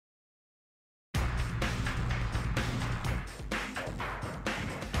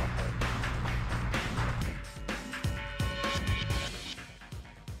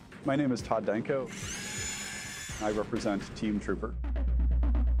My name is Todd Danko. I represent Team Trooper.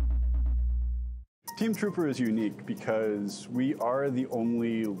 Team Trooper is unique because we are the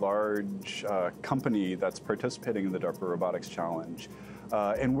only large company that's participating in the DARPA Robotics Challenge.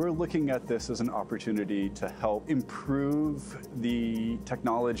 And we're looking at this as an opportunity to help improve the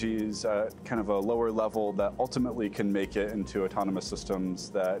technologies at kind of a lower level that ultimately can make it into autonomous systems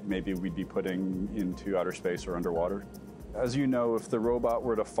that maybe we'd be putting into outer space or underwater. As you know, if the robot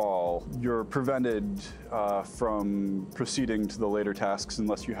were to fall, you're prevented from proceeding to the later tasks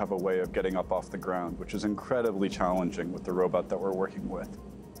unless you have a way of getting up off the ground, which is incredibly challenging with the robot that we're working with.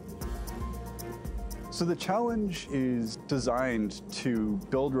 So the challenge is designed to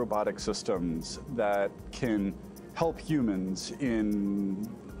build robotic systems that can help humans in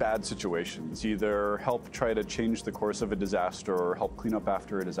bad situations, either help try to change the course of a disaster or help clean up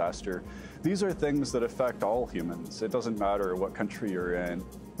after a disaster. These are things that affect all humans. It doesn't matter what country you're in.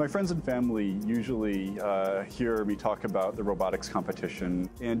 My friends and family usually hear me talk about the robotics competition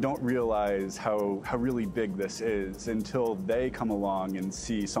and don't realize how really big this is until they come along and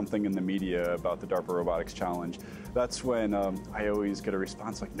see something in the media about the DARPA Robotics Challenge. That's when I always get a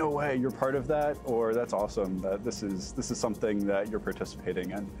response like, "No way, you're part of that," or "That's awesome, that this is something that you're participating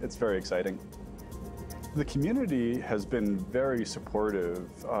in." It's very exciting. The community has been very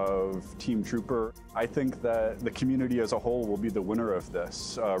supportive of Team Trooper. I think that the community as a whole will be the winner of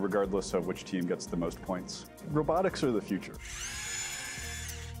this, regardless of which team gets the most points. Robotics are the future.